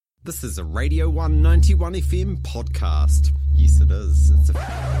This is a Radio 191 FM podcast. Yes, it is. It's a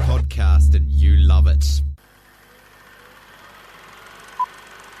podcast and you love it.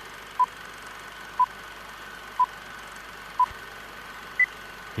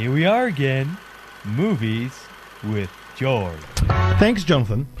 Here we are again. Movies with George. Thanks,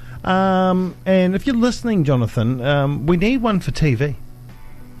 Jonathan. And if you're listening, Jonathan, we need one for TV.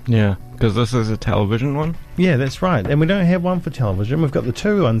 Yeah, because this is a television one. Yeah, that's right. And we don't have one for television. We've got the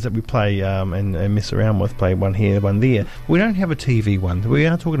two ones that we play and mess around with. Play one here, one there. We don't have a TV one. We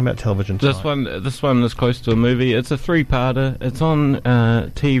are talking about television tonight. This one is close to a movie. It's a three-parter. It's on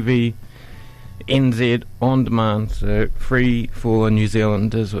TV NZ on demand, so free for New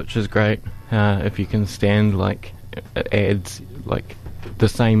Zealanders, which is great. If you can stand like ads, like the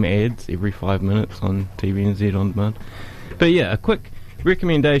same ads every 5 minutes on TV NZ on demand. But yeah, a quick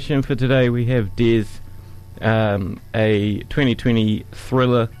recommendation for today. We have Des, a 2020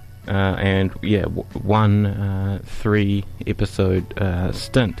 thriller, and yeah, one 3-episode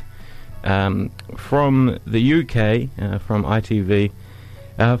stint from the UK, from ITV.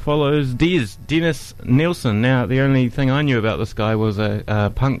 Follows Dennis Nelson. Now, the only thing I knew about this guy was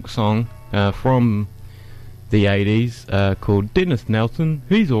a punk song from the 80s called Dennis Nelson,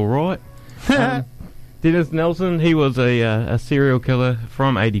 He's Alright. Dennis Nelson, he was a serial killer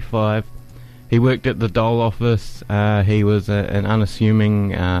from 85. He worked at the dole office. He was an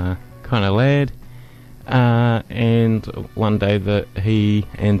unassuming kind of lad. And one day that he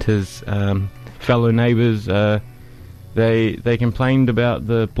and his fellow neighbours, they complained about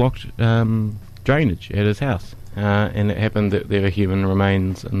the blocked drainage at his house. And it happened that there were human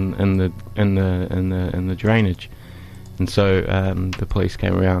remains in the drainage. And so the police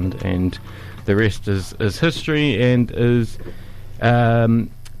came around, and the rest is history, and is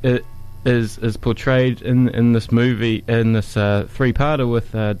portrayed in this movie, in this three-parter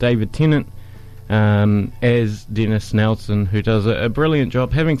with David Tennant as Dennis Nelson, who does a brilliant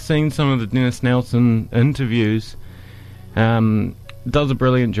job. Having seen some of the Dennis Nelson interviews, does a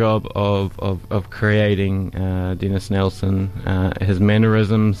brilliant job of creating Dennis Nelson, his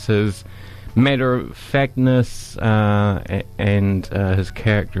mannerisms, his matter-of-factness, and his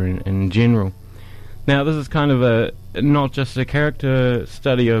character in general. Now, this is kind of not just a character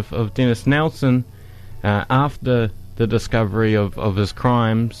study of Dennis Nelson after the discovery of his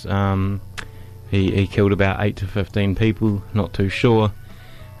crimes. He killed about 8 to 15 people, not too sure.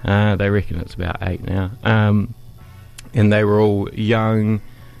 They reckon it's about 8 now. And they were all young,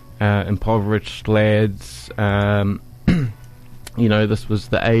 impoverished lads. You know, this was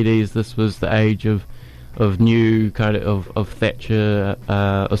the 80s. This was the age of new kind of Thatcher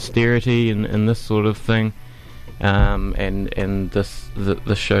austerity and this sort of thing. And this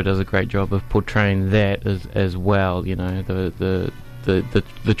show does a great job of portraying that as well. You know,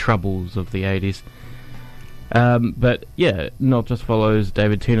 the troubles of the 80s. But yeah, not just follows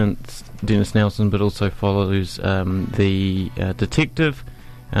David Tennant's Dennis Nelson, but also follows the detective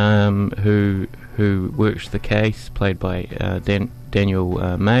who works the case, played by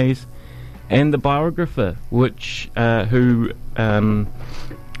Daniel Mays, and the biographer, who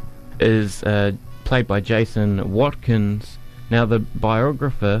is played by Jason Watkins. Now, the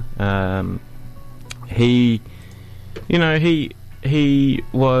biographer, he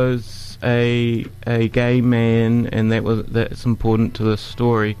was a gay man, and that's important to this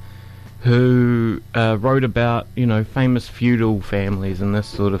story, who wrote about, you know, famous feudal families and this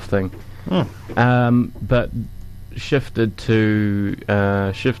sort of thing. But shifted to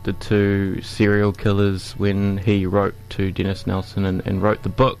serial killers when he wrote to Dennis Nelson and wrote the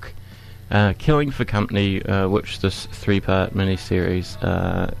book Killing for Company, which this 3-part miniseries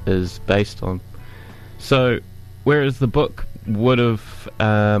is based on. So, whereas the book would have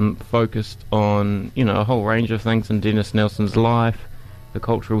focused on, you know, a whole range of things in Dennis Nelson's life, the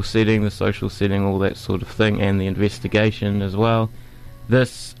cultural setting, the social setting, all that sort of thing, and the investigation as well,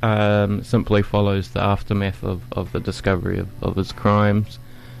 this simply follows the aftermath of the discovery of his crimes,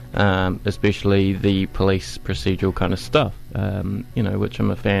 especially the police procedural kind of stuff, you know, which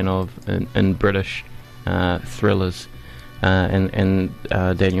I'm a fan of in British thrillers. And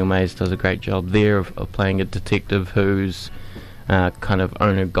Daniel Mays does a great job there of playing a detective who's kind of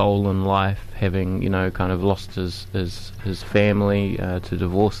own a goal in life, having, you know, kind of lost his family to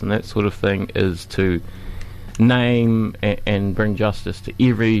divorce and that sort of thing, is to name and bring justice to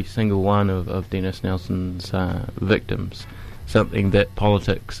every single one of Dennis Nelson's victims. Something that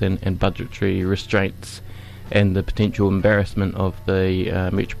politics and budgetary restraints and the potential embarrassment of the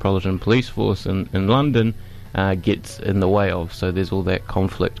Metropolitan Police Force in London gets in the way of. So there's all that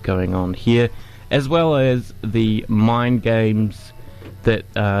conflict going on here, as well as the mind games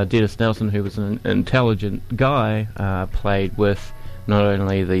that Dennis Nelson, who was an intelligent guy, played with not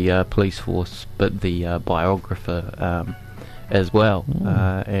only the police force but the biographer as well.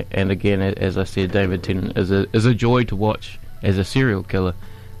 And again, as I said, David Tennant is a joy to watch as a serial killer.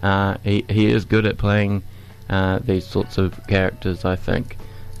 He is good at playing these sorts of characters, I think,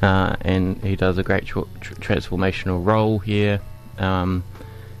 and he does a great transformational role here, and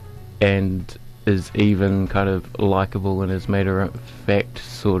is even kind of likable in his matter-of-fact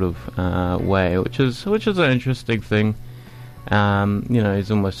sort of way, which is an interesting thing.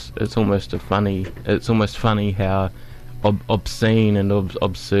 It's almost funny how obscene and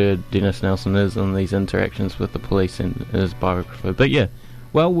absurd Dennis Nelson is in these interactions with the police and his biographer. But yeah,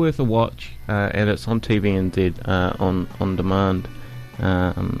 well worth a watch, and it's on TVNZ on demand.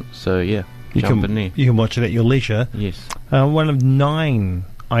 So yeah, jump in there. You can watch it at your leisure. Yes. One of 9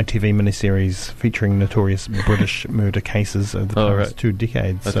 ITV miniseries featuring notorious British murder cases over the past 2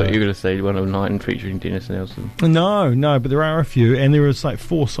 decades. I thought you were going to say one of 9 featuring Dennis Nelson. No, but there are a few, and there was like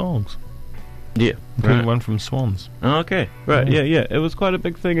 4 songs. Yeah, including one from Swans. Oh, okay, right, yeah. It was quite a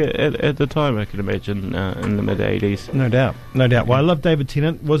big thing at the time, I can imagine, in the mid-'80s. No doubt. Well, I love David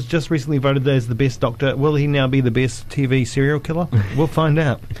Tennant. Was just recently voted as the best Doctor. Will he now be the best TV serial killer? We'll find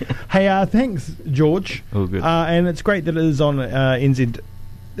out. Hey, thanks, George. All good. And it's great that it is on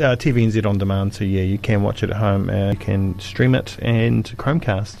TVNZ on demand, so yeah, you can watch it at home. You can stream it and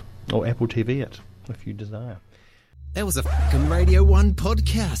Chromecast or Apple TV it if you desire. That was a fucking Radio 1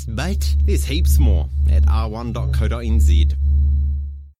 podcast, mate. There's heaps more at r1.co.nz.